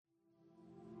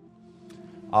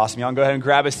Awesome. Y'all can go ahead and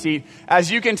grab a seat. As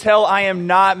you can tell, I am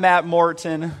not Matt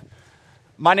Morton.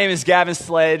 My name is Gavin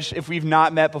Sledge. If we've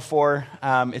not met before,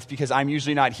 it's because I'm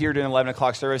usually not here during 11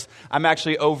 o'clock service. I'm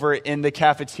actually over in the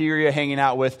cafeteria hanging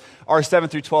out with our 7th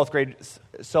through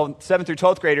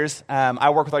 12th graders. I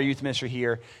work with our youth ministry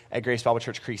here at Grace Bible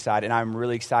Church Creekside, and I'm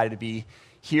really excited to be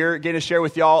here, getting to share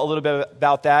with y'all a little bit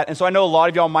about that. And so I know a lot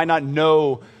of y'all might not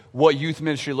know what youth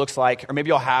ministry looks like, or maybe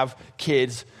y'all have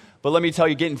kids. But let me tell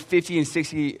you, getting 50 and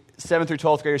 60 7th through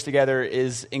 12th graders together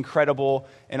is incredible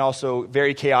and also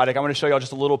very chaotic. I'm going to show y'all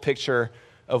just a little picture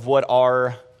of what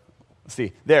our,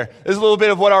 there's a little bit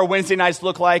of what our Wednesday nights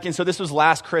look like. And so this was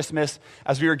last Christmas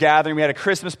as we were gathering. We had a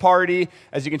Christmas party.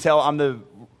 As you can tell, I'm the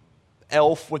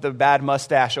elf with a bad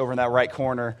mustache over in that right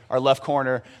corner, our left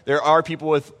corner. There are people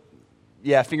with,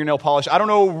 fingernail polish. I don't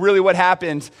know really what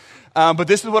happened, but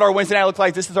this is what our Wednesday night looked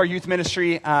like. This is our youth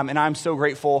ministry, and I'm so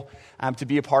grateful to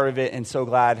be a part of it and so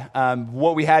glad.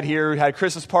 What we had here, we had a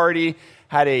Christmas party,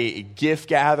 had a gift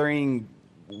gathering,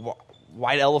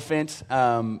 white elephant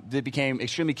that became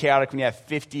extremely chaotic when you have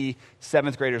 50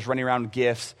 7th graders running around with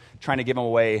gifts, trying to give them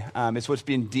away. It's what's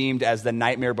been deemed as the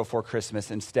nightmare before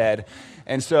Christmas instead.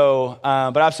 And so,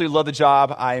 but I absolutely love the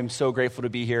job. I am so grateful to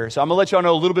be here. So I'm going to let y'all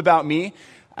know a little bit about me.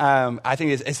 I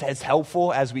think it's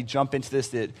helpful as we jump into this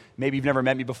that maybe you've never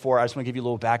met me before. I just want to give you a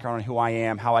little background on who I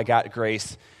am, how I got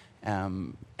Grace.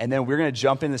 And then we're going to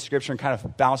jump in the scripture and kind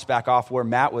of bounce back off where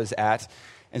Matt was at.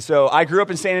 And so I grew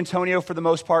up in San Antonio for the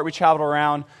most part. We traveled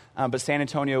around, but San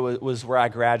Antonio was where I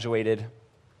graduated.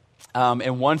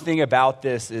 And one thing about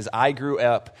this is I grew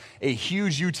up a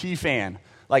huge UT fan.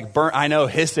 Like I know,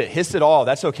 hiss it all.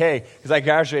 That's okay, because I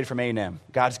graduated from A&M.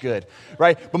 God's good,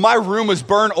 right? But my room was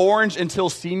burnt orange until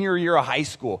senior year of high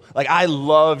school. Like I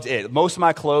loved it. Most of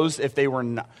my clothes, if they were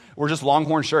just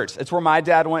Longhorn shirts. It's where my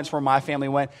dad went. It's where my family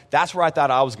went. That's where I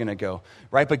thought I was going to go,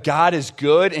 right? But God is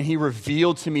good, and He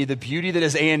revealed to me the beauty that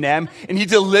is A&M, and He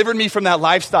delivered me from that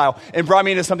lifestyle and brought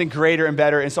me into something greater and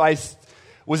better. And so I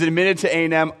was admitted to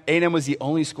A&M. A&M was the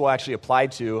only school I actually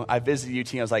applied to. I visited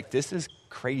UT, and I was like, this is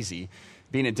crazy.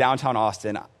 Being in downtown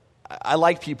Austin, I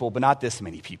like people, but not this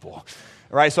many people,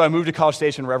 right? So I moved to College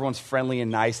Station where everyone's friendly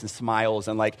and nice and smiles,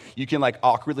 and like you can like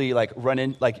awkwardly like run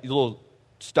in like little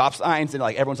stop signs, and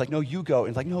like everyone's like, no, you go, and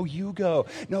it's like, no, you go,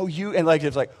 no, you, and like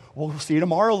it's like, well, we'll see you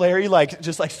tomorrow, Larry. Like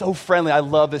just like so friendly. I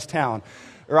love this town,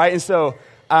 right? And so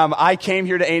I came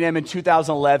here to A&M in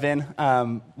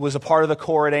 2011. Was a part of the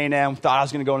Corps at A&M. Thought I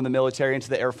was going to go into the military, into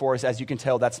the Air Force. As you can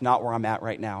tell, that's not where I'm at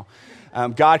right now.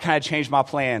 God kind of changed my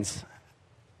plans.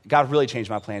 God really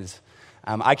changed my plans.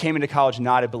 I came into college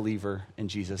not a believer in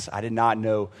Jesus. I did not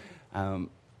know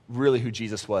really who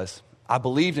Jesus was. I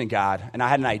believed in God, and I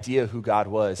had an idea of who God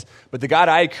was. But the God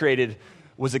I had created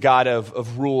was a God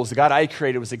of rules. The God I had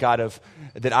created was a God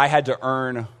that I had to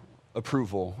earn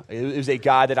approval. It was a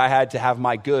God that I had to have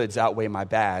my goods outweigh my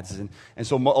bads. And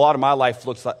so a lot of my life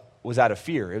was out of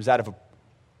fear. It was out of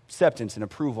acceptance and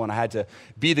approval, and I had to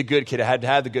be the good kid. I had to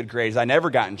have the good grades. I never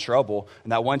got in trouble.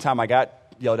 And that one time I got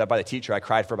yelled at by the teacher, I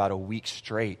cried for about a week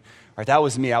straight. Right, that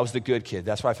was me. I was the good kid.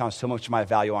 That's what I found so much of my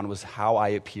value on, was how I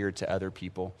appeared to other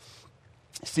people.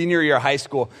 Senior year of high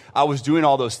school, I was doing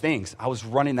all those things. I was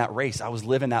running that race. I was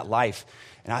living that life.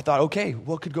 And I thought, okay,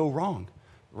 what could go wrong?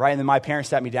 Right, and then my parents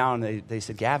sat me down, and they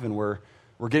said, Gavin, we're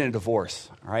getting a divorce.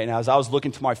 All right, and as I was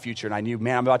looking to my future, and I knew,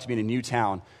 man, I'm about to be in a new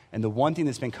town. And the one thing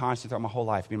that's been constant throughout my whole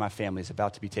life, me and my family, is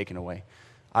about to be taken away.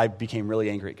 I became really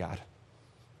angry at God.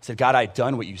 I said, God, I'd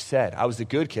done what you said. I was the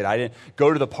good kid. I didn't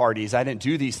go to the parties. I didn't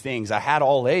do these things. I had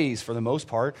all A's for the most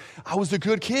part. I was the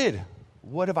good kid.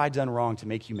 What have I done wrong to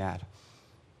make you mad?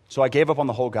 So I gave up on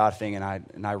the whole God thing,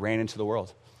 and I ran into the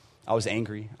world. I was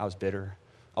angry. I was bitter.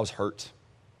 I was hurt.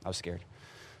 I was scared.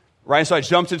 Right, and so I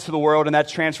jumped into the world, and that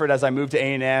transferred as I moved to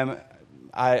A&M.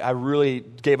 I really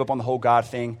gave up on the whole God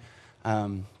thing.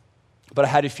 But I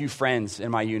had a few friends in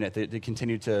my unit that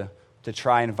continued to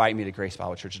try and invite me to Grace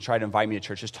Bible Church, and try to invite me to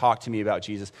church, just talk to me about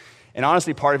Jesus. And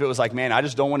honestly, part of it was like, man, I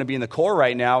just don't want to be in the Corps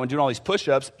right now and doing all these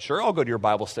push-ups. Sure, I'll go to your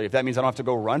Bible study. If that means I don't have to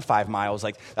go run 5 miles,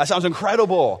 like, that sounds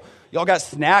incredible. Y'all got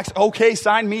snacks? Okay,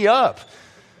 sign me up.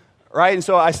 Right, and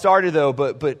so I started, though,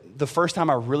 but the first time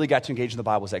I really got to engage in the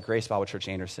Bible was at Grace Bible Church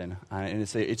Anderson. And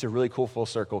it's a really cool full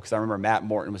circle, because I remember Matt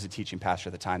Morton was a teaching pastor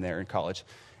at the time there in college.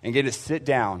 And get to sit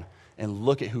down and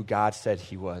look at who God said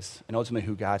He was, and ultimately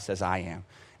who God says I am.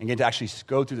 And get to actually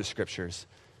go through the scriptures,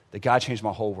 that God changed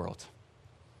my whole world.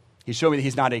 He showed me that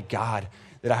He's not a God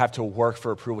that I have to work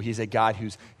for approval. He's a God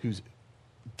who's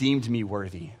deemed me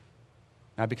worthy.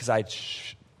 Not because I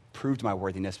proved my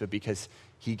worthiness, but because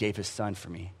He gave His Son for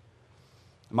me.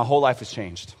 And my whole life has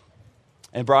changed.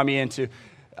 And brought me into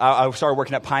I started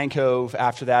working at Pine Cove.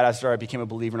 After that, I became a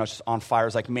believer, and I was just on fire. I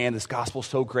was like, man, this gospel's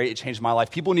so great. It changed my life.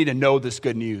 People need to know this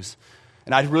good news.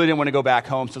 And I really didn't want to go back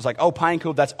home. So I was like, oh, Pine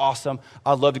Cove, that's awesome.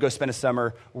 I'd love to go spend a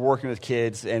summer working with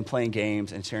kids and playing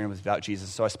games and sharing about Jesus.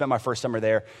 So I spent my first summer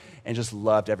there and just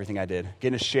loved everything I did.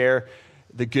 Getting to share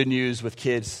the good news with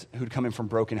kids who'd come in from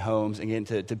broken homes and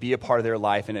getting to be a part of their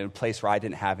life in a place where I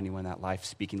didn't have anyone in that life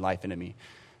speaking life into me.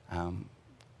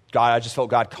 I just felt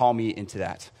God call me into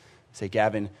that. Say,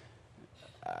 Gavin,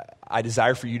 I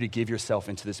desire for you to give yourself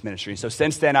into this ministry. And so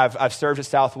since then, I've served at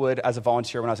Southwood as a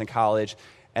volunteer when I was in college.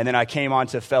 And then I came on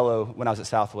to fellow when I was at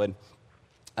Southwood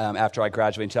after I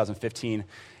graduated in 2015.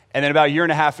 And then about a year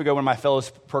and a half ago when my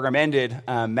fellows program ended,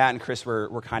 Matt and Chris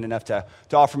were kind enough to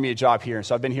offer me a job here. And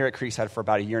so I've been here at Creekside for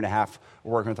about a year and a half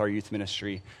working with our youth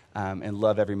ministry and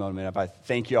love every moment of it. I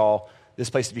thank you all. This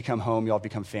place has become home. Y'all have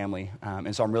become family.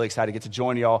 And so I'm really excited to get to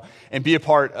join y'all and be a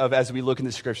part of as we look in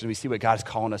the scriptures and we see what God is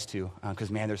calling us to. Because,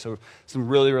 man, there's some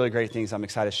really, really great things I'm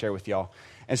excited to share with y'all.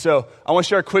 And so I want to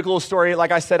share a quick little story.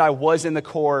 Like I said, I was in the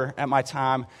Corps at my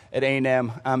time at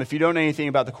A&M. If you don't know anything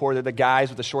about the Corps, they're the guys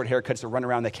with the short haircuts that run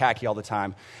around the khaki all the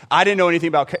time. I didn't know anything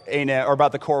about A&M or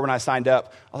about the Corps when I signed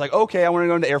up. I was like, okay, I want to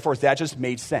go into the Air Force. That just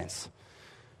made sense.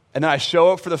 And then I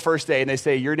show up for the first day, and they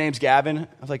say, your name's Gavin?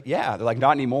 I was like, yeah. They're like,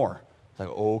 not anymore. I was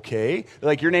like, okay. They're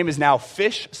like, your name is now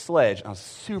Fish Sledge. I was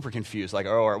super confused. Like,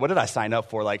 oh, what did I sign up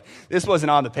for? Like, this wasn't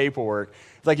on the paperwork.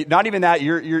 It's like, not even that.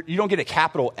 You don't get a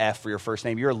capital F for your first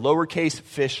name. You're a lowercase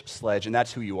Fish Sledge, and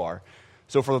that's who you are.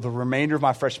 So for the remainder of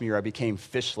my freshman year, I became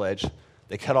Fish Sledge.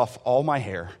 They cut off all my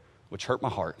hair, which hurt my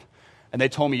heart. And they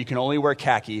told me you can only wear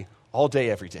khaki all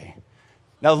day, every day.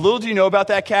 Now, little do you know about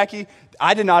that khaki,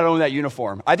 I did not own that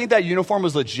uniform. I think that uniform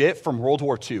was legit from World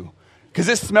War II. Because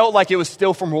it smelled like it was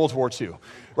still from World War II,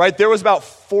 right? There was about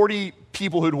 40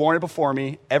 people who'd worn it before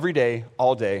me every day,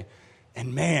 all day.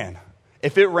 And man,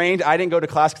 if it rained, I didn't go to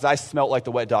class because I smelled like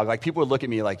the wet dog. Like people would look at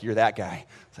me like, you're that guy.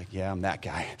 It's like, yeah, I'm that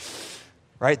guy,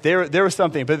 right? There was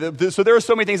something. So there were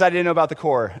so many things I didn't know about the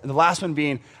Corps. And the last one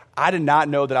being, I did not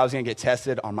know that I was going to get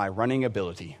tested on my running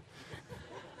ability.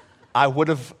 I would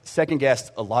have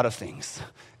second-guessed a lot of things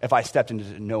if I stepped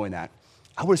into knowing that.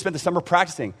 I would have spent the summer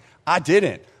practicing. I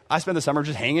didn't. I spent the summer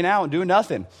just hanging out and doing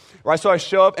nothing, right? So I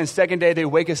show up, and second day, they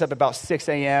wake us up about 6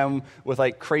 a.m. with,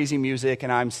 like, crazy music,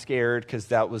 and I'm scared because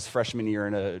that was freshman year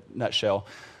in a nutshell.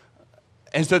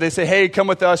 And so they say, hey, come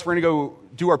with us. We're going to go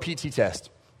do our PT test.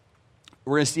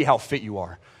 We're going to see how fit you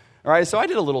are, all right? So I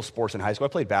did a little sports in high school. I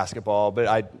played basketball, but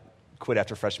I quit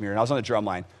after freshman year, and I was on the drum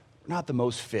line. Not the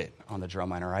most fit on the drum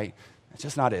line, all right? That's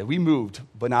just not it. We moved,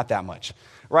 but not that much,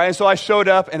 right? And so I showed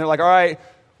up, and they're like, all right,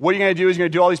 what are you going to do is you're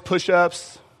going to do all these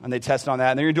push-ups, and they tested on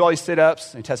that. And they're going to do all these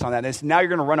sit-ups, and they tested on that. And they said, now you're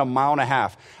going to run a mile and a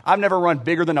half. I've never run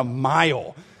bigger than a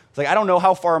mile. It's like, I don't know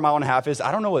how far a mile and a half is.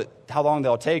 I don't know how long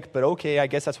they'll take, but okay, I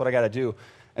guess that's what I got to do.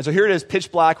 And so here it is,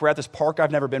 pitch black. We're at this park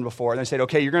I've never been before. And they said,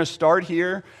 okay, you're going to start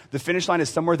here. The finish line is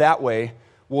somewhere that way.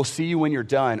 We'll see you when you're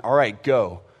done. All right,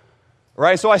 go. All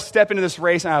right, so I step into this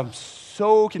race, and I'm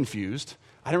so confused.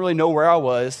 I didn't really know where I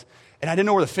was, and I didn't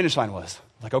know where the finish line was.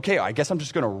 Like, okay, I guess I'm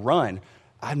just going to run.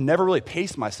 I've never really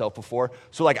paced myself before,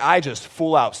 so like I just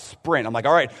full out sprint. I'm like,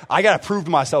 all right, I got to prove to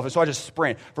myself, and so I just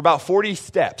sprint. For about 40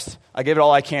 steps, I gave it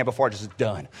all I can before I just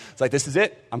done. It's like, this is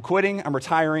it. I'm quitting. I'm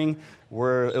retiring.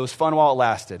 It was fun while it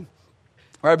lasted.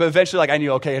 All right, but eventually, like I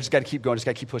knew, okay, I just got to keep going. Just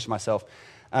got to keep pushing myself.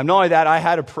 Not only that, I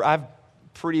have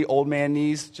pretty old man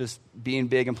knees. Just being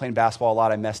big and playing basketball a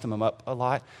lot, I messed them up a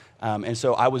lot. And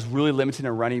so I was really limited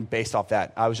in running based off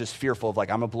that. I was just fearful of,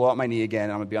 like, I'm going to blow out my knee again.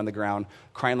 I'm going to be on the ground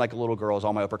crying like a little girl as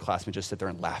all my upperclassmen just sit there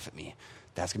and laugh at me.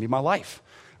 That's going to be my life,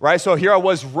 right? So here I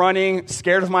was running,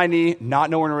 scared of my knee, not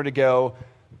knowing where to go,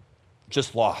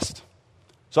 just lost.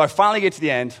 So I finally get to the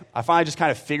end. I finally just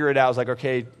kind of figure it out. I was like,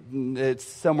 okay, it's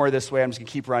somewhere this way. I'm just going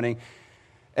to keep running.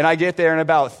 And I get there in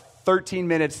about 13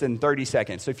 minutes and 30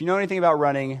 seconds. So if you know anything about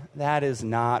running, that is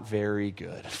not very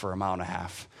good for a mile and a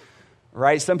half.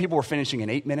 Right? Some people were finishing in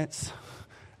 8 minutes,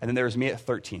 and then there was me at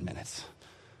 13 minutes.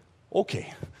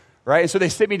 Okay. Right? And so they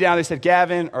sit me down. They said,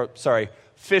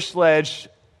 Fish Sledge,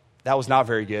 that was not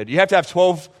very good. You have to have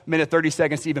 12 minutes, 30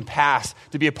 seconds to even pass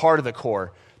to be a part of the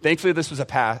Corps. Thankfully, this was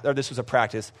a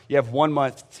practice. You have 1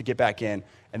 month to get back in,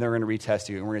 and they're going to retest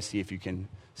you, and we're going to see if you can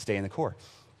stay in the Corps.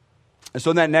 And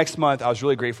so in that next month, I was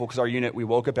really grateful because our unit, we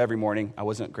woke up every morning. I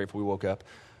wasn't grateful we woke up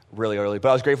really early, but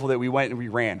I was grateful that we went and we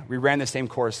ran. We ran the same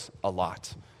course a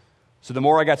lot. So the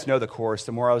more I got to know the course,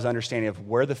 the more I was understanding of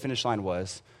where the finish line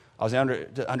was. I was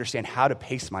to understand how to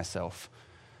pace myself.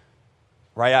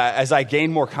 Right? As I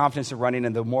gained more confidence in running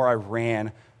and the more I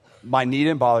ran, my knee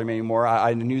didn't bother me anymore.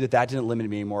 I knew that didn't limit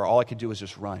me anymore. All I could do was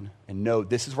just run and know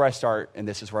this is where I start and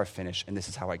this is where I finish and this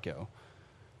is how I go.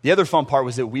 The other fun part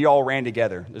was that we all ran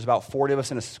together. There's about 40 of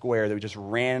us in a square that we just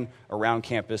ran around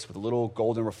campus with little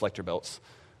golden reflector belts.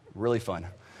 Really fun.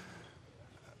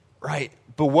 Right.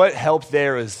 But what helped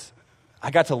there is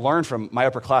I got to learn from my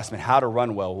upperclassmen how to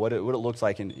run well, what it looks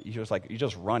like. And you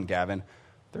just run, Gavin.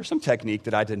 There's some technique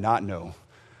that I did not know.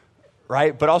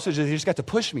 Right? But also they just got to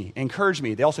push me, encourage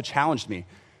me. They also challenged me. And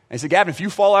they said, Gavin, if you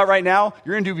fall out right now,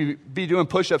 you're going to be doing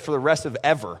push-ups for the rest of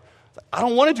ever. I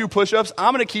don't want to do push-ups.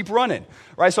 I'm going to keep running.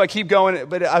 Right? So I keep going.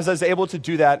 But as I was able to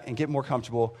do that and get more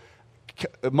comfortable,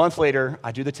 a month later,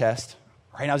 I do the test.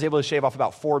 Right? And I was able to shave off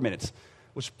about 4 minutes,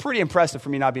 which is pretty impressive for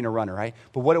me not being a runner, right?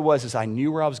 But what it was is I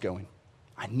knew where I was going.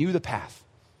 I knew the path.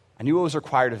 I knew what was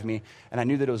required of me, and I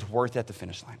knew that it was worth it at the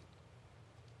finish line.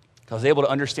 I was able to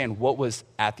understand what was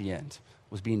at the end,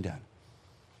 was being done.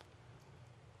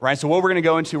 Right? So what we're going to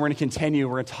go into, we're going to continue,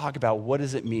 we're going to talk about what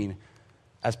does it mean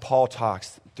as Paul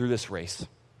talks through this race.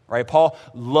 Right? Paul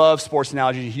loves sports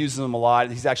analogies. He uses them a lot.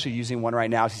 He's actually using one right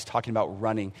now as he's talking about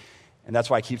running. And that's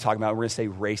why I keep talking about it. We're going to say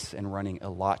race and running a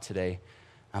lot today.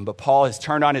 But Paul has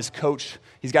turned on his coach.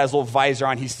 He's got his little visor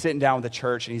on. He's sitting down with the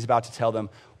church, and he's about to tell them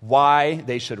why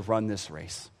they should run this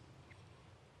race.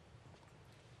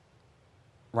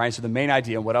 Right? So the main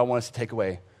idea, and what I want us to take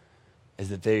away, is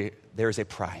that there is a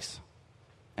prize.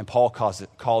 And Paul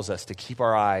calls us to keep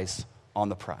our eyes on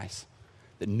the prize.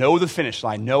 That know the finish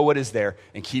line, know what is there,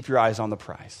 and keep your eyes on the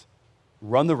prize.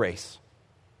 Run the race.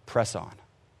 Press on.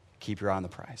 Keep your eye on the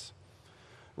prize.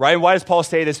 Right? And why does Paul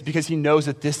say this? Because he knows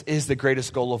that this is the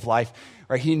greatest goal of life.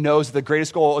 Right? He knows the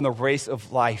greatest goal in the race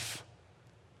of life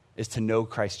is to know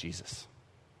Christ Jesus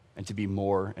and to be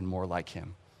more and more like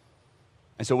him.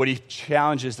 And so what he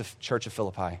challenges the church of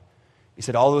Philippi, he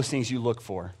said, all those things you look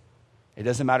for, it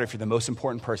doesn't matter if you're the most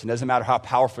important person, it doesn't matter how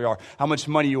powerful you are, how much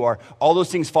money you are, all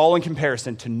those things fall in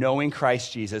comparison to knowing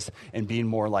Christ Jesus and being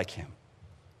more like him.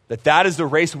 That is the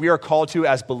race we are called to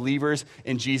as believers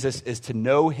in Jesus, is to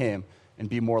know him and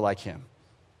be more like him.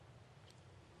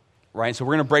 Right? So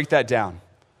we're going to break that down,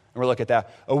 and we'll look at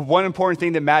that. One important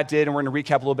thing that Matt did, and we're going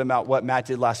to recap a little bit about what Matt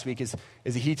did last week, is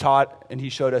that he taught and he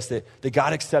showed us that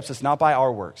God accepts us not by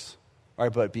our works,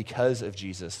 right, but because of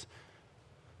Jesus.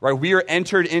 Right? We are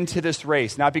entered into this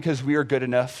race not because we are good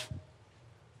enough,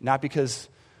 not because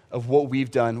of what we've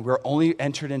done. We're only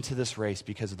entered into this race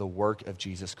because of the work of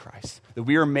Jesus Christ. That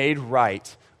we are made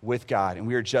right with God, and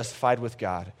we are justified with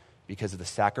God because of the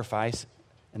sacrifice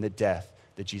and the death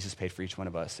that Jesus paid for each one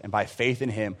of us. And by faith in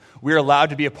him, we are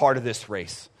allowed to be a part of this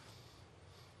race.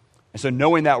 And so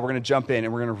knowing that, we're going to jump in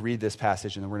and we're going to read this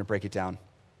passage and then we're going to break it down.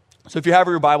 So if you have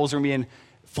your Bibles, we're going to be in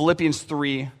Philippians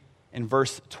 3 and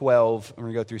verse 12, and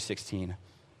we're going to go through 16.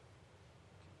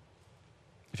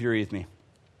 If you read with me.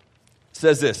 It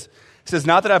says this. It says,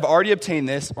 not that I've already obtained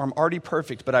this or I'm already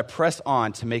perfect, but I press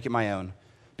on to make it my own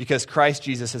because Christ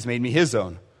Jesus has made me his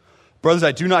own. Brothers,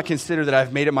 I do not consider that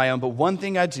I've made it my own, but one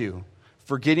thing I do,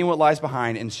 forgetting what lies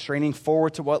behind and straining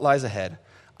forward to what lies ahead,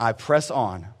 I press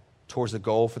on towards the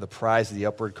goal for the prize of the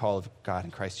upward call of God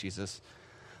in Christ Jesus.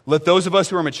 Let those of us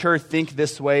who are mature think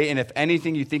this way, and if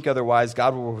anything you think otherwise,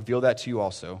 God will reveal that to you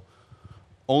also.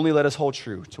 Only let us hold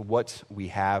true to what we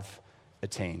have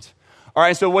attained. All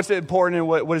right, so what's important and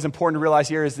what is important to realize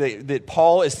here is that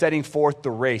Paul is setting forth the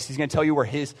race. He's going to tell you where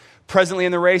he's presently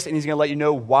in the race, and he's going to let you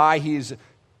know why he's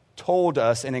told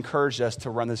us and encouraged us to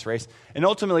run this race, and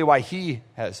ultimately why he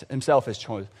himself has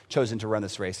chosen to run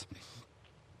this race.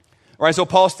 All right, so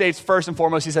Paul states first and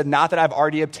foremost, he said, not that I've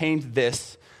already obtained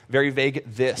this, very vague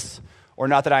this, or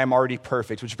not that I am already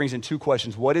perfect, which brings in two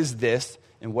questions. What is this,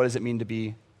 and what does it mean to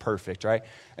be perfect, right?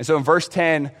 And so in verse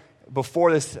 10,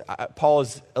 before this, Paul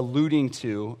is alluding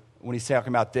to, when he's talking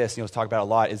about this, and he'll talk about it a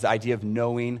lot, is the idea of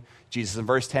knowing Jesus. In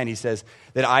verse 10, he says,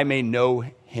 that I may know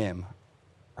him,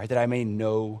 right? That I may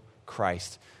know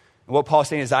Christ. And what Paul's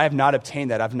saying is, I have not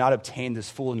obtained that. I've not obtained this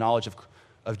full knowledge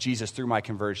of Jesus through my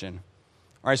conversion.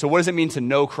 All right, so what does it mean to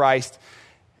know Christ?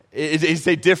 It's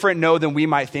a different know than we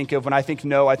might think of. When I think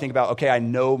know, I think about, okay, I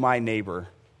know my neighbor.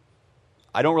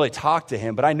 I don't really talk to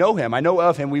him, but I know him. I know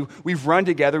of him. We've run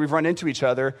together. We've run into each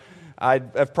other.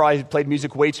 I've probably played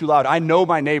music way too loud. I know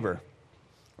my neighbor,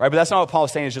 right? But that's not what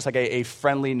Paul's saying. It's just like a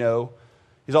friendly know.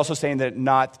 He's also saying that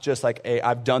not just like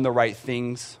I've done the right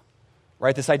things,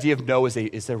 right? This idea of know is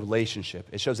a relationship.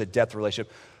 It shows a depth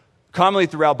relationship. Commonly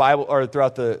throughout Bible or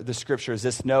throughout the scriptures,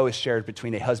 this know is shared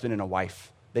between a husband and a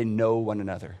wife. They know one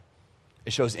another.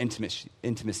 It shows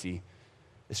intimacy.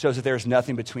 It shows that there is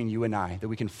nothing between you and I, that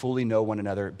we can fully know one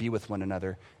another, be with one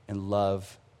another, and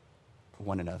love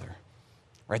one another.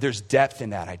 Right? There's depth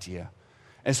in that idea.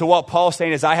 And so what Paul's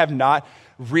saying is I have not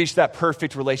reached that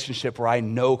perfect relationship where I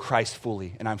know Christ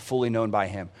fully and I'm fully known by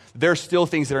him. There are still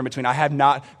things that are in between. I have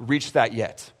not reached that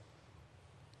yet.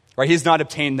 Right? He's not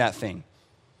obtained that thing.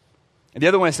 And the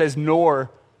other one says,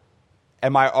 nor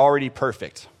am I already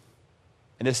perfect.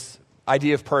 And this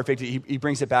idea of perfect, he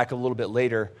brings it back a little bit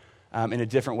later in a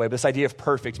different way. But this idea of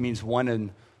perfect means one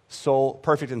in soul,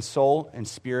 perfect in soul and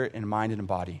spirit and mind and in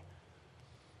body.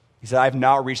 He said, I have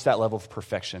not reached that level of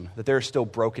perfection, that there is still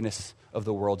brokenness of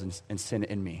the world and sin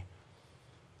in me.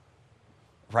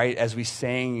 Right? As we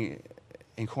sang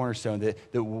in Cornerstone,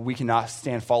 that we cannot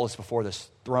stand faultless before this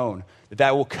throne,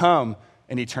 that will come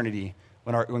in eternity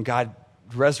when God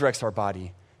resurrects our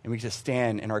body and we get to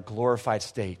stand in our glorified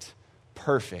state,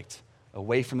 perfect,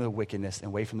 away from the wickedness and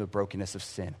away from the brokenness of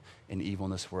sin and evil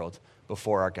in this world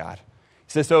before our God.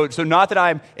 He says, so not that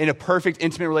I'm in a perfect,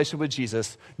 intimate relationship with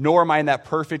Jesus, nor am I in that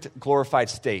perfect, glorified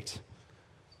state.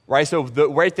 Right? So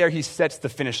right there, he sets the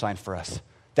finish line for us.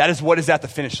 That is what is at the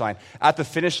finish line. At the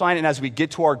finish line, and as we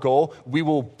get to our goal, we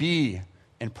will be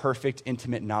in perfect,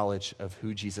 intimate knowledge of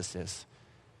who Jesus is.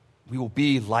 We will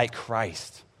be like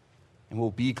Christ, and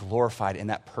we'll be glorified in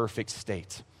that perfect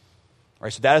state. All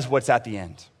right, so that is what's at the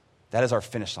end. That is our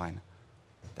finish line.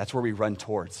 That's where we run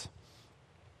towards.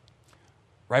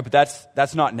 Right, but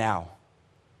that's not now.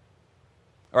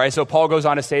 All right, so Paul goes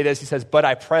on to say this. He says, but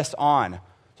I press on.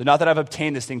 So not that I've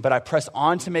obtained this thing, but I press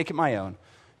on to make it my own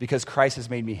because Christ has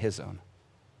made me his own.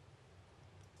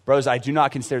 Bros, I do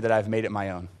not consider that I've made it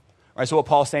my own. All right, so what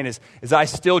Paul's saying is I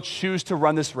still choose to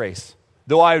run this race.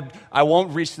 Though I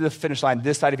won't reach to the finish line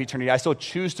this side of eternity, I still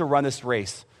choose to run this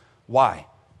race. Why?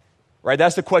 Right,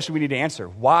 that's the question we need to answer.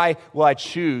 Why will I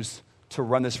choose to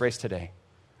run this race today?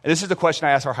 And this is the question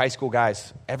I ask our high school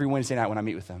guys every Wednesday night when I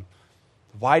meet with them.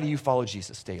 Why do you follow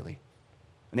Jesus daily?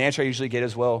 And the answer I usually get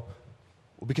is, well,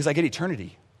 because I get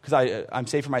eternity. Because I'm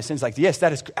saved from my sins. Like, yes,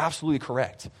 that is absolutely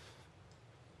correct.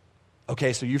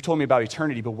 Okay, so you've told me about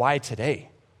eternity, but why today?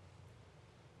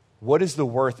 What is the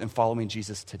worth in following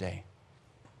Jesus today?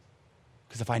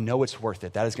 Because if I know it's worth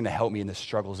it, that is going to help me in the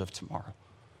struggles of tomorrow.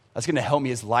 That's going to help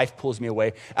me as life pulls me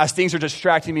away, as things are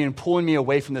distracting me and pulling me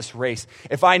away from this race.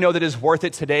 If I know that it's worth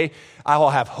it today, I will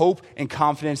have hope and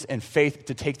confidence and faith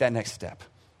to take that next step.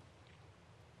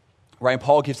 Right? And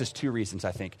Paul gives us two reasons,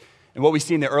 I think. And what we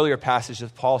see in the earlier passage is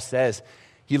Paul says,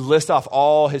 he lists off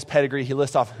all his pedigree, he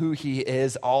lists off who he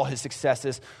is, all his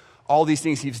successes, all these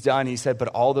things he's done. He said, but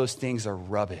all those things are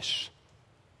rubbish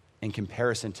in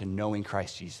comparison to knowing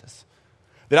Christ Jesus.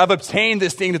 That I've obtained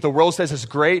this thing that the world says is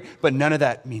great, but none of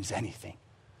that means anything.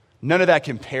 None of that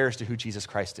compares to who Jesus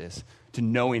Christ is, to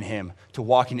knowing him, to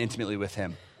walking intimately with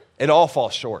him. It all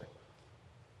falls short.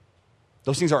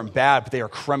 Those things aren't bad, but they are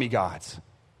crummy gods.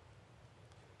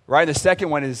 Right? The second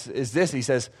one is this. He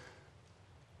says,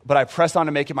 but I press on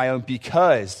to make it my own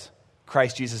because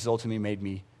Christ Jesus ultimately made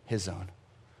me his own.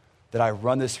 That I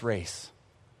run this race,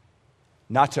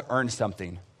 not to earn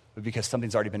something, but because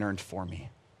something's already been earned for me.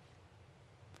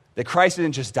 That Christ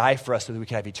didn't just die for us so that we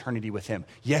could have eternity with him.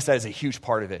 Yes, that is a huge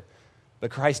part of it. But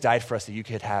Christ died for us so that you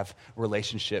could have a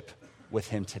relationship with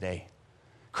him today.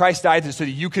 Christ died so that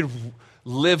you could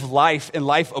live life and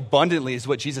life abundantly is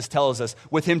what Jesus tells us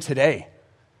with him today.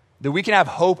 That we can have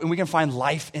hope and we can find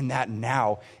life in that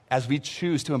now as we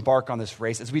choose to embark on this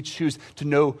race, as we choose to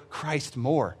know Christ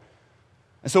more.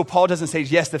 And so Paul doesn't say,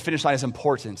 yes, the finish line is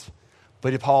important,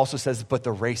 but Paul also says, but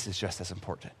the race is just as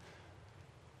important.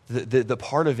 The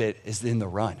part of it is in the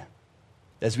run.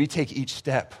 As we take each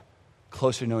step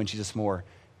closer to knowing Jesus more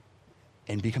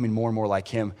and becoming more and more like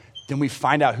him, then we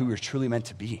find out who we're truly meant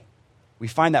to be. We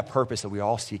find that purpose that we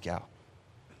all seek out.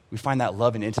 We find that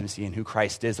love and intimacy in who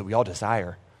Christ is that we all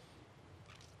desire.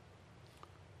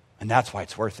 And that's why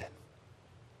it's worth it.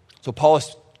 So Paul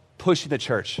is pushing the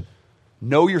church.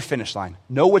 Know your finish line.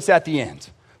 Know what's at the end.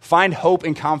 Find hope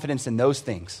and confidence in those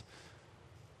things.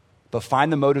 But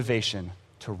find the motivation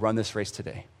to run this race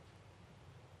today.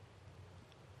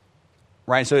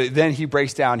 Right? So then he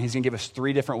breaks down, he's going to give us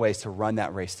 3 different ways to run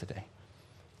that race today.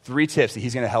 3 tips that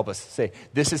he's going to help us say,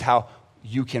 this is how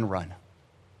you can run.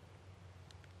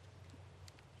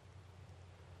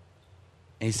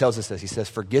 And he tells us this. He says,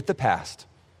 forget the past,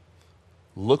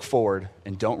 look forward,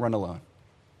 and don't run alone.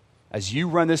 As you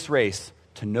run this race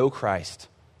to know Christ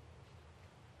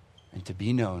and to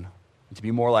be known and to be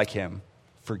more like him,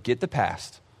 forget the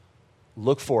past,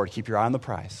 look forward, keep your eye on the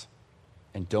prize,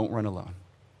 and don't run alone.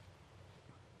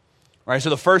 All right, so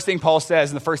the first thing Paul says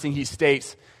and the first thing he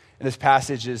states in this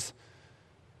passage is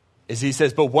he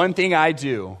says, but one thing I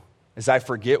do is I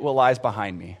forget what lies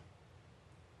behind me.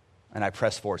 and I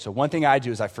press forward. So one thing I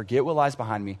do is I forget what lies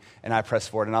behind me, and I press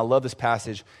forward. And I love this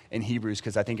passage in Hebrews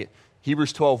because I think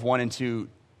Hebrews 12, 1 and 2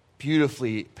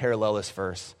 beautifully parallel this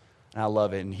verse. And I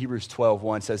love it. And Hebrews 12,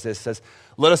 1 says this, says,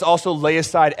 let us also lay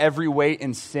aside every weight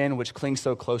and sin which clings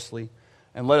so closely,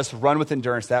 and let us run with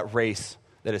endurance that race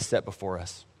that is set before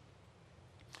us.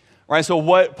 All right, so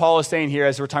what Paul is saying here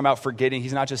as we're talking about forgetting,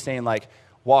 he's not just saying like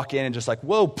walk in and just like,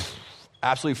 whoa,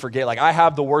 absolutely forget. Like I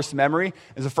have the worst memory.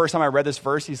 It was the first time I read this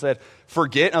verse, he said,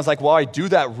 forget. And I was like, well, I do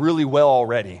that really well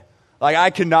already. Like I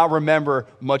cannot remember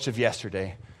much of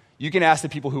yesterday. You can ask the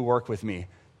people who work with me.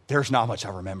 There's not much I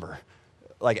remember.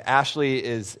 Like Ashley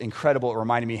is incredible at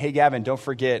reminding me, hey, Gavin, don't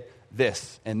forget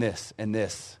this and this and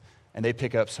this. And they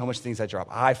pick up so much things I drop.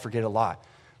 I forget a lot.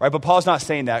 Right? But Paul's not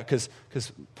saying that because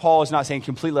Paul is not saying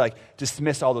completely like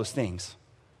dismiss all those things.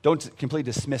 Don't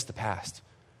completely dismiss the past.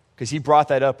 Because he brought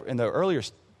that up in the earlier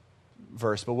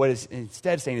verse. But what is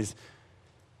instead saying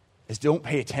is don't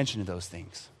pay attention to those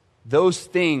things. Those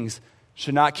things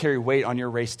should not carry weight on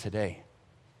your race today.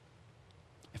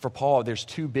 And for Paul, there's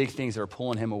two big things that are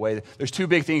pulling him away. There's two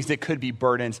big things that could be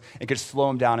burdens and could slow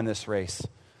him down in this race.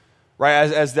 Right?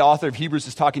 As the author of Hebrews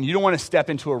is talking, you don't want to step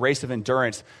into a race of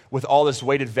endurance with all this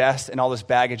weighted vest and all this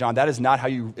baggage on. That is not how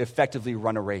you effectively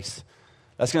run a race.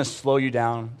 That's going to slow you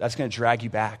down. That's going to drag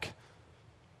you back.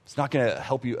 It's not going to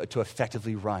help you to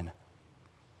effectively run.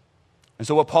 And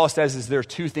so what Paul says is there are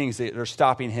two things that are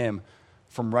stopping him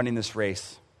from running this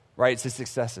race. Right? It's his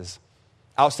successes.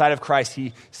 Outside of Christ,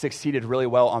 he succeeded really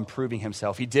well on proving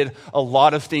himself. He did a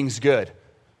lot of things good,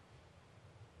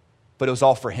 but it was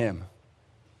all for him.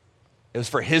 It was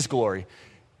for his glory.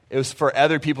 It was for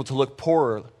other people to look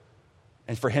poorer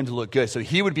and for him to look good, so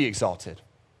he would be exalted.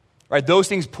 Right? Those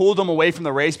things pulled him away from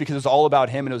the race because it was all about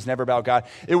him and it was never about God.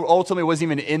 It ultimately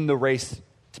wasn't even in the race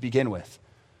to begin with.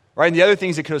 Right? And the other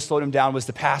things that could have slowed him down was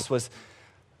the past was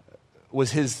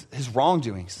his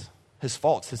wrongdoings, his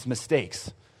faults, his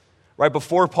mistakes. Right?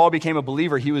 Before Paul became a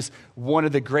believer, he was one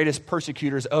of the greatest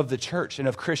persecutors of the church and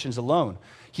of Christians alone.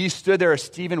 He stood there as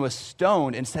Stephen was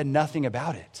stoned and said nothing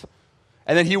about it.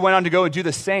 And then he went on to go and do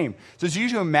the same. So as you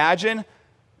can imagine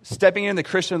stepping into the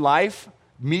Christian life,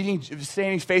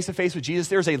 standing face to face with Jesus,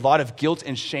 there was a lot of guilt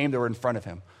and shame that were in front of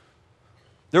him.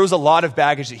 There was a lot of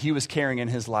baggage that he was carrying in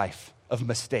his life of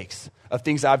mistakes, of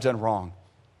things I've done wrong.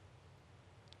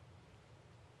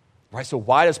 Right? So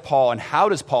why does Paul and how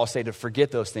does Paul say to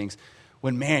forget those things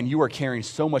when, man, you are carrying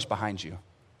so much behind you?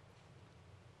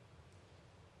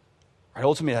 Right?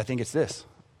 Ultimately, I think it's this.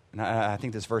 And I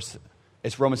think this verse,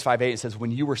 it's Romans 5:8. It says,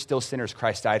 when you were still sinners,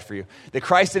 Christ died for you. That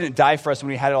Christ didn't die for us when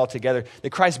we had it all together. That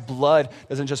Christ's blood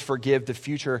doesn't just forgive the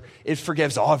future. It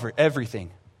forgives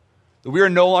everything. That we are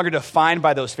no longer defined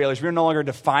by those failures. We are no longer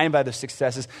defined by the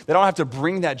successes. They don't have to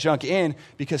bring that junk in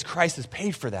because Christ has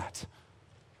paid for that.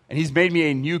 And he's made me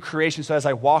a new creation. So as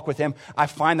I walk with him, I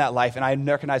find that life and I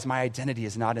recognize my identity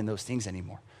is not in those things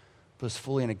anymore, but it's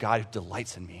fully in a God who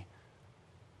delights in me,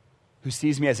 who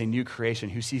sees me as a new creation,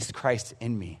 who sees Christ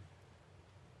in me.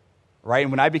 Right?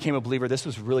 And when I became a believer, this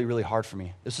was really, really hard for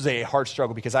me. This was a hard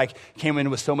struggle because I came in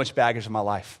with so much baggage in my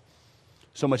life,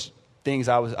 so much things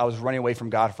I was running away from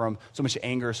God from, so much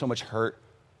anger, so much hurt.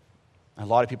 And a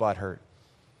lot of people I'd hurt.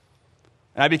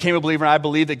 And I became a believer and I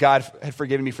believed that God had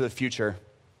forgiven me for the future.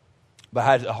 But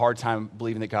I had a hard time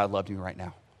believing that God loved me right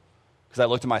now. Because I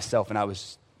looked at myself and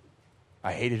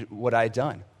I hated what I had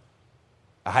done.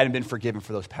 I hadn't been forgiven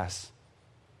for those past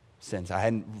sins. I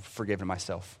hadn't forgiven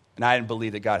myself. And I didn't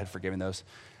believe that God had forgiven those.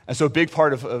 And so a big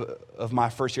part of my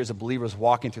first year as a believer was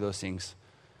walking through those things.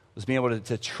 Was being able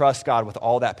to trust God with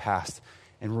all that past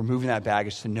and removing that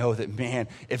baggage to know that, man,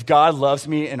 if God loves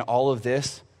me in all of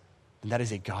this, then that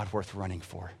is a God worth running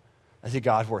for. That's a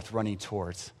God worth running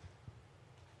towards.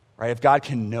 Right? If God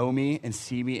can know me and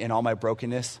see me in all my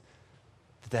brokenness,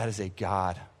 that is a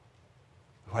God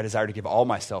who I desire to give all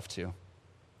myself to. All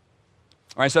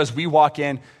right, so as we walk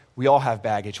in, we all have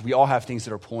baggage. We all have things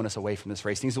that are pulling us away from this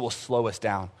race, things that will slow us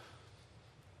down.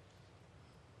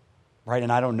 Right?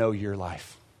 And I don't know your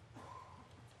life,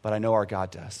 but I know our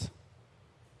God does.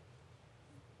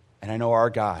 And I know our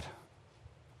God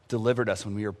delivered us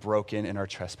when we were broken in our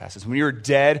trespasses, when we were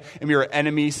dead and we were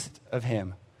enemies of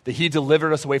him. That he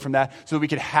delivered us away from that so that we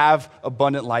could have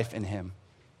abundant life in him.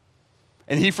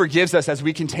 And he forgives us as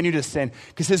we continue to sin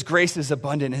because his grace is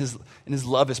abundant and his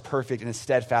love is perfect and is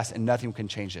steadfast and nothing can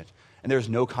change it. And there is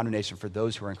no condemnation for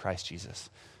those who are in Christ Jesus.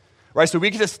 Right? So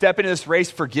we get to step into this race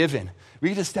forgiven. We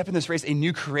get to step in this race a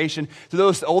new creation so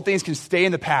those old things can stay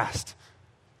in the past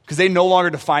because they no longer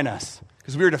define us.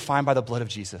 Because we are defined by the blood of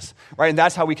Jesus, right? And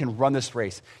that's how we can run this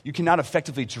race. You cannot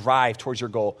effectively drive towards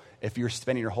your goal if you're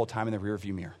spending your whole time in the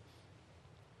rearview mirror.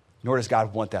 nor does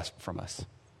God want that from us,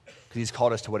 because he's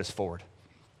called us to what is forward.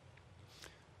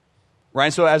 Right?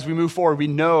 And so as we move forward, we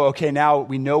know, okay, now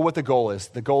we know what the goal is.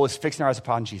 The goal is fixing our eyes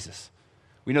upon Jesus.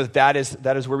 We know that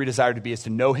is where we desire to be, is to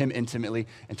know him intimately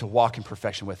and to walk in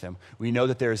perfection with him. We know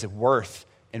that there is a worth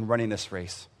in running this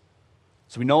race.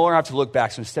 So we no longer have to look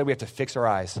back. So instead, we have to fix our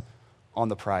eyes on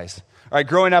the prize. All right,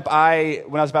 growing up, when I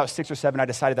was about 6 or 7, I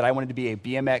decided that I wanted to be a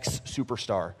BMX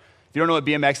superstar. If you don't know what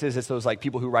BMX is, it's those like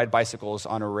people who ride bicycles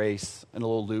on a race in a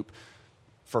little loop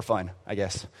for fun, I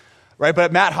guess. Right,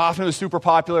 but Matt Hoffman was super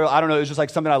popular. I don't know, it was just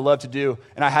like something I loved to do.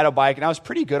 And I had a bike, and I was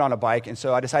pretty good on a bike. And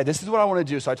so I decided, this is what I want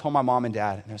to do. So I told my mom and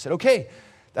dad, and I said, okay,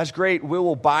 that's great. We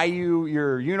will buy you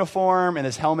your uniform and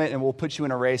this helmet, and we'll put you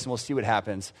in a race, and we'll see what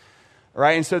happens.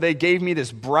 Right, and so they gave me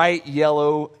this bright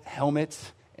yellow helmet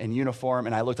and uniform,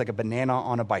 and I looked like a banana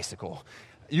on a bicycle.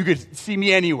 You could see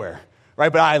me anywhere.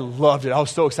 Right, but I loved it. I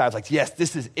was so excited. I was like, yes,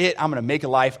 this is it. I'm going to make a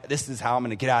life. This is how I'm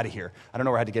going to get out of here. I don't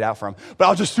know where I had to get out from, but I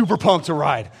was just super pumped to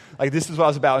ride. Like, this is what I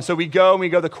was about. And so we go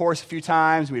the course a few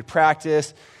times. We'd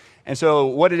practice. And so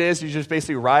what it is, you just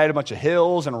basically ride a bunch of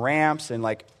hills and ramps. And,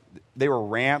 like, they were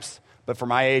ramps, but for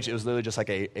my age, it was literally just like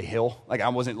a hill. Like, I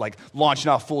wasn't, like, launching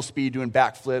off full speed, doing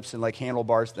backflips and, like,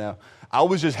 handlebars. No, I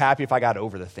was just happy if I got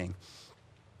over the thing.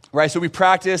 Right, so we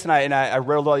practiced, and I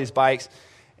rode all these bikes.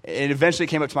 It eventually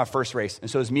came up to my first race. And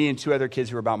so it was me and 2 other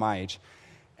kids who were about my age.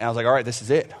 And I was like, all right, this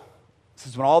is it. This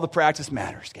is when all the practice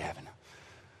matters, Gavin.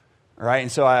 All right,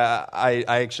 and so I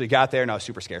actually got there, and I was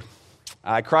super scared.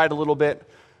 I cried a little bit,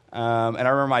 and I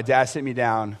remember my dad sitting me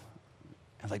down.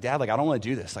 I was like, Dad, like, I don't want to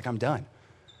do this. Like, I'm done.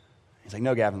 He's like,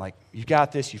 no, Gavin, like, you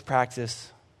got this. You've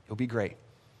practiced. It'll be great.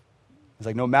 He's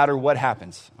like, no matter what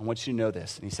happens, I want you to know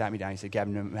this. And he sat me down. He said,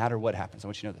 Gavin, no matter what happens, I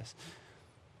want you to know this,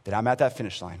 that I'm at that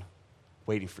finish line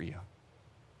waiting for you.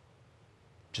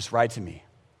 Just ride to me.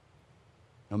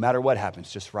 No matter what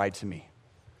happens, just ride to me.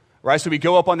 Right, so we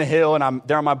go up on the hill, and I'm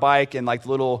there on my bike, and like the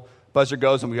little buzzer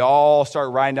goes, and we all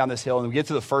start riding down this hill, and we get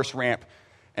to the first ramp.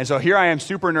 And so here I am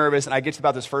super nervous, and I get to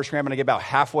about this first ramp, and I get about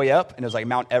halfway up, and it was like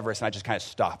Mount Everest, and I just kind of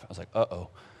stop. I was like, uh-oh.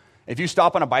 If you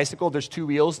stop on a bicycle, there's 2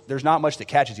 wheels. There's not much that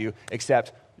catches you,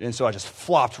 and so I just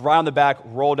flopped right on the back,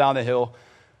 rolled down the hill.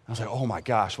 I was like, oh my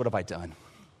gosh, what have I done?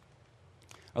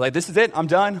 I'm like, this is it. I'm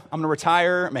done. I'm going to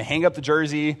retire. I'm going to hang up the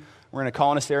jersey. We're going to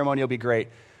call in a ceremony. It'll be great.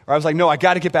 Or I was like, no, I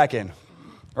got to get back in. All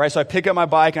right, so I pick up my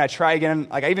bike, and I try again.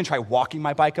 Like, I even try walking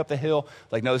my bike up the hill.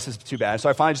 Like, no, this is too bad. So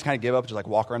I finally just kind of give up, just like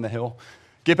walk around the hill.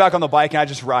 Get back on the bike, and I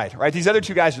just ride. Right, these other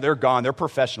 2 guys, they're gone. They're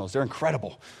professionals. They're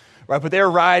incredible. Right, but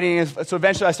they're riding. So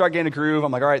eventually I start getting a groove.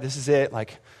 I'm like, all right, this is it.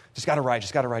 Like, just got to ride,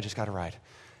 just got to ride, just got to ride.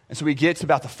 And so we get to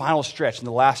about the final stretch in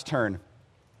the last turn,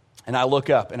 and I look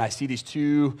up, and I see these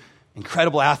 2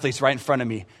 incredible athletes right in front of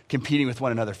me competing with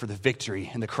one another for the victory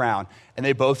and the crown. And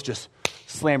they both just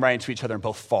slam right into each other and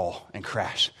both fall and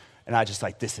crash. And I just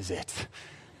like, this is it.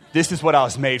 This is what I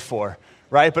was made for,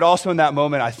 right? But also in that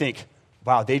moment, I think,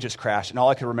 wow, they just crashed. And all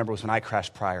I could remember was when I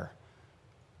crashed prior.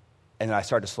 And then I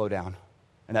started to slow down.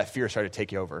 And that fear started to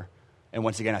take you over. And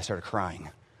once again, I started crying.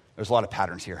 There's a lot of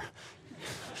patterns here.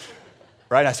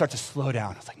 Right? I start to slow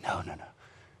down. I was like, no.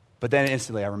 But then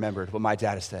instantly I remembered what my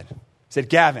dad had said. He said,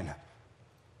 Gavin,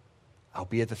 I'll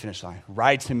be at the finish line.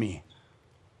 Ride to me.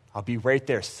 I'll be right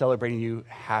there celebrating you,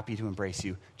 happy to embrace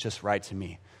you. Just ride to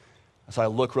me. So I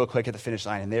look real quick at the finish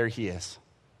line, and there he is.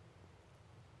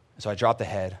 So I drop the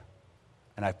head,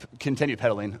 and I continue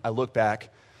pedaling. I look back,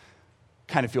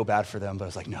 kind of feel bad for them, but I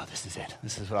was like, no, this is it.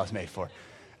 This is what I was made for.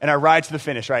 And I ride to the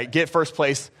finish, right? Get first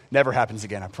place. Never happens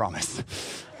again, I promise.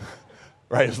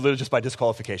 Right? It was literally just by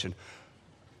disqualification.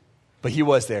 But he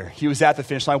was there. He was at the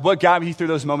finish line. What got me through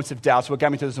those moments of doubts, what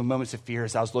got me through those moments of fear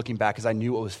is I was looking back because I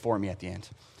knew what was for me at the end.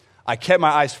 I kept my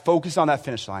eyes focused on that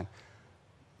finish line.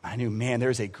 I knew, man,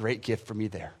 there's a great gift for me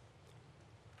there.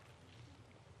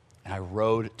 And I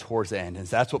rode towards the end. And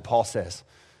that's what Paul says.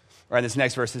 Right, this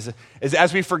next verse is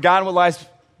as we've forgotten what lies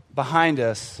behind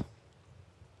us,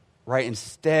 right,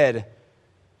 instead,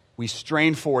 we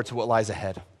strain forward to what lies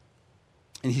ahead.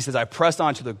 And he says, I pressed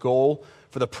on to the goal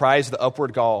for the prize of the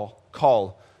upward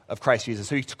call of Christ Jesus.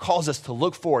 So he calls us to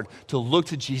look forward, to look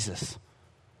to Jesus,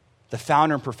 the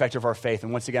founder and perfecter of our faith.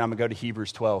 And once again, I'm going to go to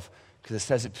Hebrews 12 because it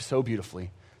says it so beautifully.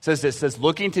 It says this, it says,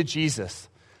 looking to Jesus,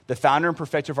 the founder and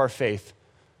perfecter of our faith.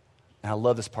 And I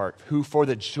love this part, who for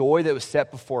the joy that was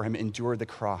set before him endured the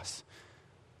cross.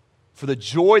 For the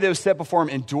joy that was set before him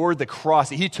endured the cross.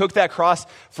 He took that cross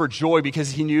for joy because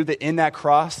he knew that in that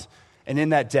cross and in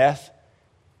that death,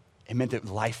 it meant that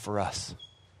life for us.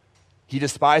 He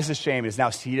despised the shame and is now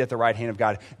seated at the right hand of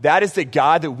God. That is the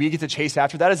God that we get to chase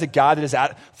after. That is the God that is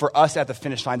for us at the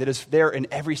finish line, that is there in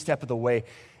every step of the way.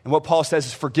 And what Paul says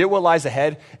is forget what lies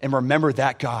ahead and remember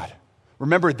that God.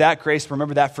 Remember that grace,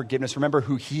 remember that forgiveness, remember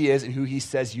who he is and who he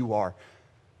says you are.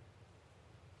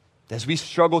 As we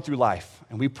struggle through life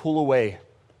and we pull away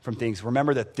from things,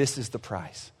 remember that this is the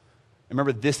prize.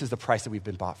 Remember this is the price that we've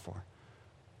been bought for.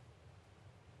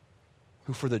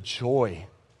 Who for the joy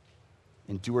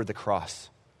endured the cross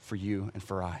for you and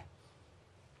for I.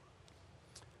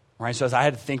 All right, so as I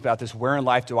had to think about this, where in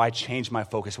life do I change my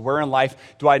focus? Where in life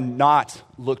do I not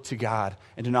look to God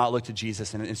and do not look to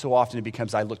Jesus? And so often it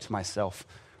becomes I look to myself,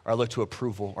 or I look to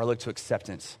approval, or I look to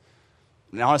acceptance.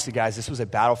 And honestly, guys, this was a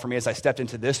battle for me as I stepped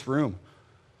into this room.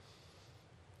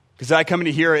 Because as I come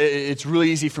into here, it's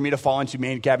really easy for me to fall into,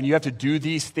 man, Gavin, you have to do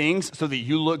these things so that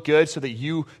you look good, so that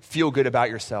you feel good about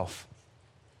yourself.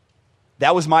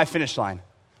 That was my finish line,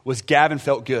 was Gavin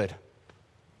felt good.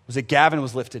 Was that Gavin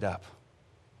was lifted up.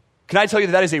 Can I tell you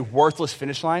that is a worthless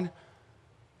finish line?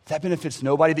 That benefits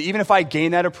nobody. That even if I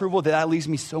gain that approval, that leaves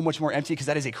me so much more empty because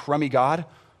that is a crummy God.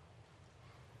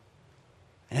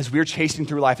 And as we're chasing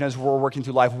through life and as we're working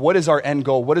through life, what is our end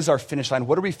goal? What is our finish line?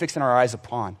 What are we fixing our eyes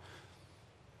upon?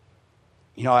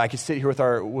 You know, I could sit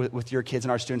here with your kids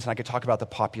and our students and I could talk about the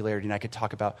popularity and I could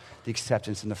talk about the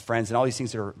acceptance and the friends and all these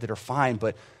things that are fine,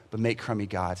 but make crummy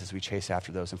gods as we chase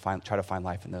after those and try to find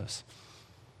life in those.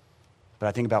 But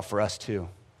I think about for us too.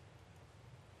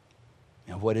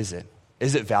 You know, what is it?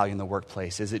 Is it value in the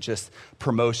workplace? Is it just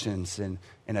promotions and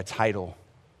a title?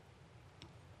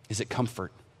 Is it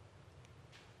comfort?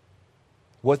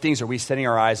 What things are we setting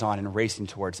our eyes on and racing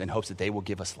towards in hopes that they will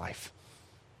give us life?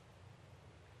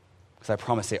 Because I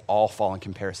promise they all fall in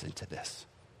comparison to this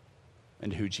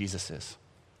and to who Jesus is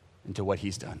and to what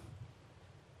he's done.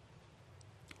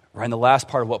 Right, and the last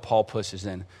part of what Paul pushes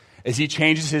in is he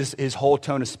changes his whole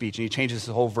tone of speech and he changes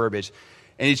his whole verbiage.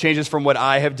 And he changes from what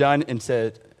I have done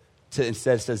to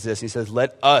instead says this. He says,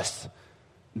 let us,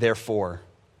 therefore,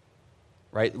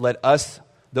 right? Let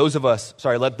those of us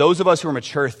who are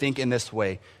mature think in this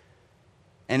way.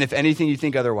 And if anything you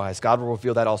think otherwise, God will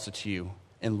reveal that also to you.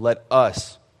 And let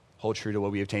us hold true to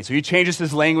what we obtain. So he changes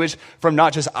his language from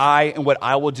not just I and what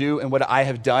I will do and what I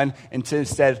have done, and to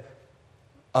instead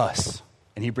us.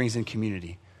 And he brings in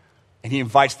community. And he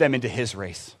invites them into his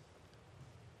race.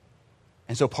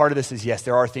 And so part of this is, yes,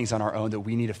 there are things on our own that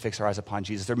we need to fix our eyes upon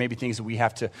Jesus. There may be things that we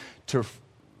have to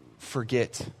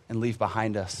forget and leave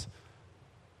behind us.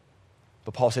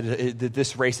 But Paul said that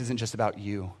this race isn't just about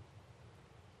you.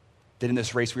 That in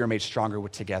this race we are made stronger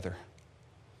together.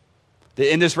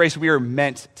 That in this race we are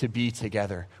meant to be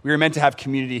together. We are meant to have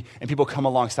community and people come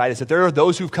alongside us. That there are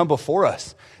those who've come before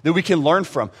us that we can learn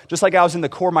from. Just like I was in the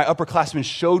Corps, my upperclassmen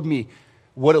showed me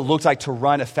what it looked like to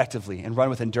run effectively and run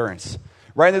with endurance.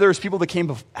 Right? And there was people that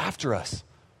came after us.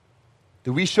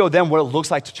 That we show them what it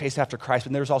looks like to chase after Christ,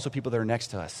 but there's also people that are next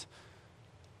to us.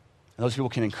 And those people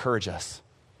can encourage us.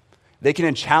 They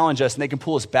can challenge us and they can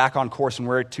pull us back on course when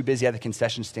we're too busy at the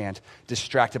concession stand,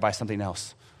 distracted by something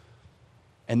else.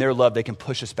 And their love, they can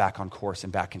push us back on course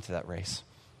and back into that race.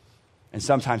 And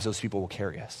sometimes those people will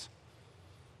carry us.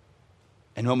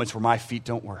 In moments where my feet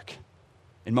don't work,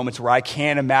 in moments where I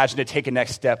can't imagine to take a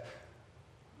next step,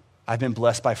 I've been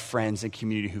blessed by friends and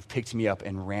community who've picked me up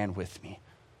and ran with me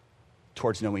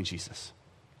towards knowing Jesus.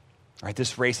 All right,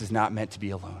 this race is not meant to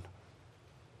be alone.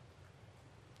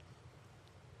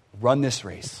 Run this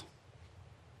race.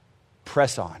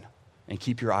 Press on and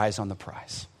keep your eyes on the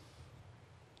prize.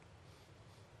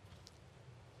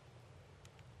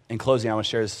 In closing, I want to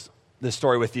share this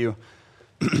story with you.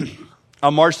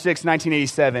 On March 6,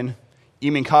 1987,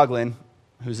 Eamon Coughlin,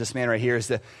 who's this man right here,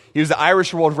 he was the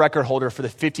Irish world record holder for the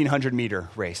 1,500 meter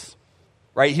race.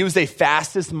 Right? He was the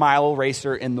fastest mile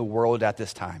racer in the world at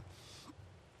this time.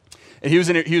 And he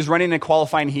was running a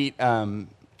qualifying heat in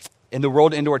the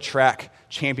World Indoor Track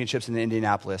Championships in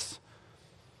Indianapolis.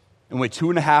 And with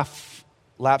 2.5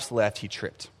 laps left, he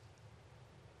tripped.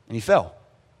 And he fell.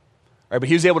 Right? But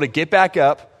he was able to get back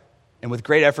up, and with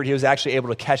great effort, he was actually able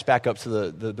to catch back up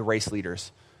to the race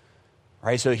leaders.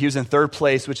 Right? So he was in third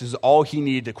place, which is all he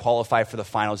needed to qualify for the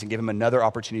finals and give him another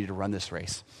opportunity to run this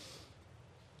race.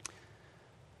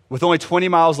 With only 20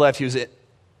 miles left, he was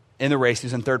in the race. He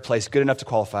was in third place, good enough to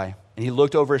qualify. And he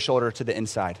looked over his shoulder to the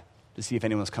inside to see if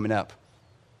anyone was coming up.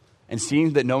 And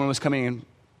seeing that no one was coming in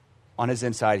on his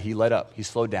inside, he let up. He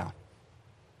slowed down.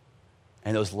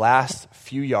 And those last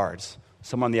few yards,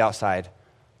 someone on the outside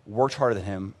worked harder than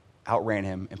him, outran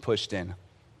him, and pushed in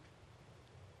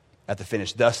at the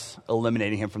finish, thus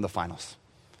eliminating him from the finals.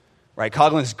 Right?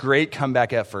 Coughlin's great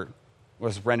comeback effort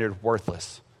was rendered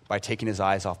worthless by taking his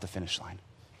eyes off the finish line.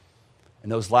 In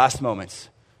those last moments,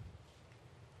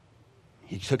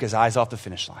 he took his eyes off the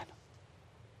finish line.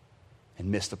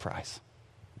 and miss the prize.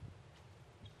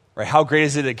 Right? How great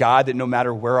is it a God that no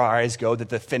matter where our eyes go, that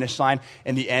the finish line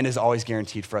and the end is always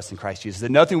guaranteed for us in Christ Jesus,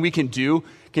 that nothing we can do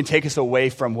can take us away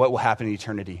from what will happen in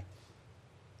eternity.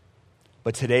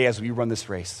 But today, as we run this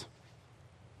race,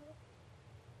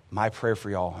 my prayer for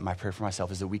y'all and my prayer for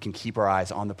myself is that we can keep our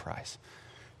eyes on the prize,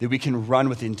 that we can run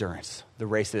with endurance the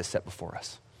race that is set before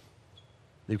us,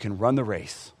 that we can run the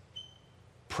race,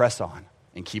 press on,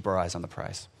 and keep our eyes on the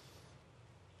prize.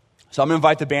 So I'm going to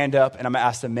invite the band up, and I'm going to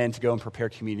ask the men to go and prepare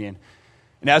communion.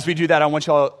 And as we do that, I want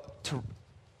y'all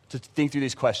to think through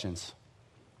these questions.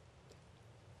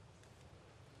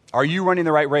 Are you running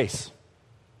the right race?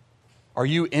 Are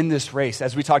you in this race?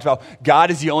 As we talked about,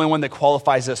 God is the only one that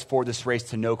qualifies us for this race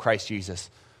to know Christ Jesus.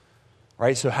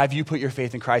 Right? So have you put your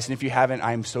faith in Christ? And if you haven't,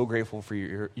 I'm so grateful for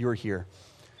you're here.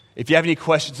 If you have any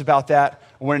questions about that,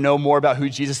 or want to know more about who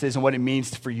Jesus is and what it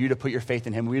means for you to put your faith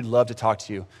in him, we'd love to talk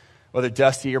to you. Whether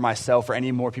Dusty or myself or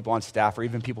any more people on staff or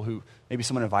even people who, maybe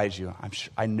someone invited you,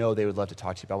 I know they would love to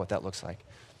talk to you about what that looks like.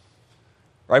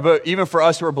 Right? But even for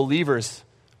us who are believers,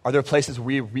 are there places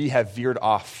where we have veered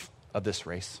off of this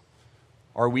race?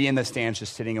 Are we in the stands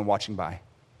just sitting and watching by?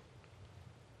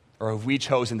 Or have we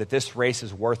chosen that this race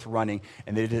is worth running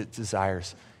and that it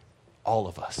desires all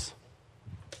of us?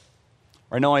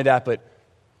 Or not only that, but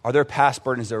are there past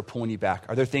burdens that are pulling you back?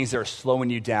 Are there things that are slowing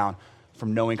you down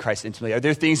from knowing Christ intimately? Are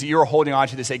there things that you're holding on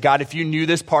to that say, God, if you knew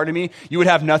this part of me, you would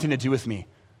have nothing to do with me?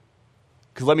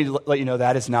 Because let me let you know,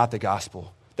 that is not the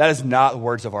gospel. That is not the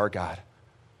words of our God.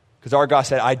 Because our God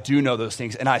said, I do know those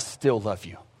things, and I still love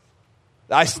you.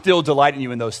 I still delight in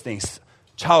you in those things.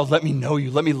 Child, let me know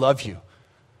you. Let me love you.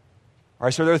 All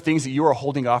right, so there are things that you are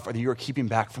holding off or that you are keeping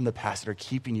back from the past that are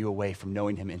keeping you away from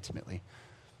knowing him intimately.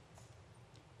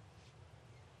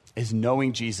 Is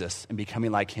knowing Jesus and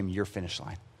becoming like him your finish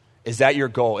line? Is that your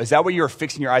goal? Is that what you're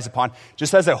fixing your eyes upon?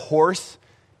 Just as a horse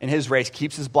in his race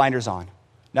keeps his blinders on,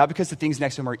 not because the things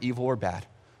next to him are evil or bad,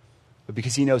 but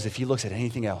because he knows if he looks at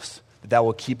anything else, that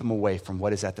will keep him away from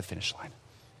what is at the finish line.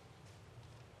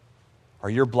 Are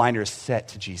your blinders set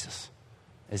to Jesus?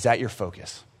 Is that your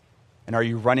focus? And are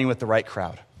you running with the right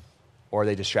crowd? Or are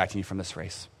they distracting you from this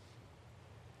race?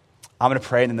 I'm going to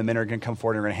pray, and then the men are going to come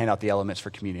forward and we're going to hand out the elements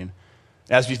for communion.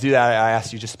 And as we do that, I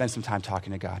ask you just spend some time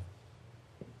talking to God.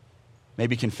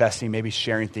 Maybe confessing, maybe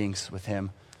sharing things with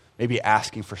him, maybe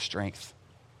asking for strength.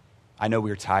 I know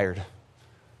we're tired,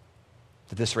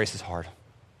 that this race is hard,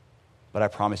 but I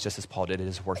promise, just as Paul did, it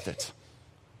is worth it.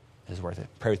 It is worth it.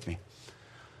 Pray with me.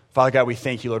 Father God, we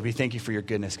thank you, Lord. We thank you for your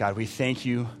goodness, God. We thank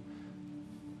you,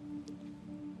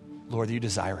 Lord, that you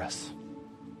desire us.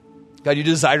 God, you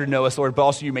desire to know us, Lord, but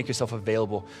also you make yourself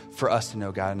available for us to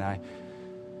know, God. And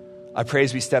I pray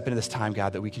as we step into this time,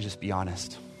 God, that we can just be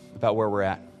honest about where we're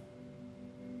at.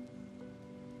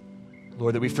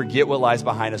 Lord, that we forget what lies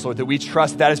behind us. Lord, that we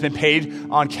trust that has been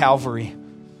paid on Calvary.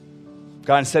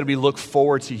 God, instead we look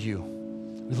forward to you.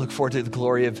 We look forward to the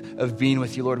glory of being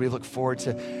with you, Lord. We look forward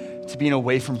to being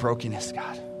away from brokenness,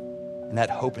 God, and that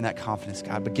hope and that confidence,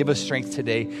 God. But give us strength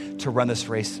today to run this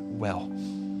race well.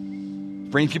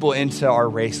 Bring people into our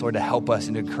race, Lord, to help us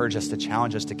and to encourage us, to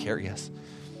challenge us, to carry us.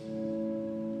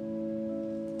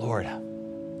 Lord,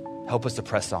 help us to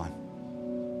press on.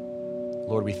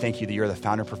 Lord, we thank you that you're the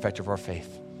founder and perfecter of our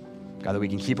faith. God, that we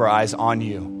can keep our eyes on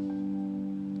you.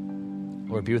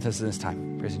 Lord, be with us in this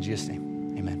time. Praise in Jesus'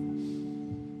 name. Amen.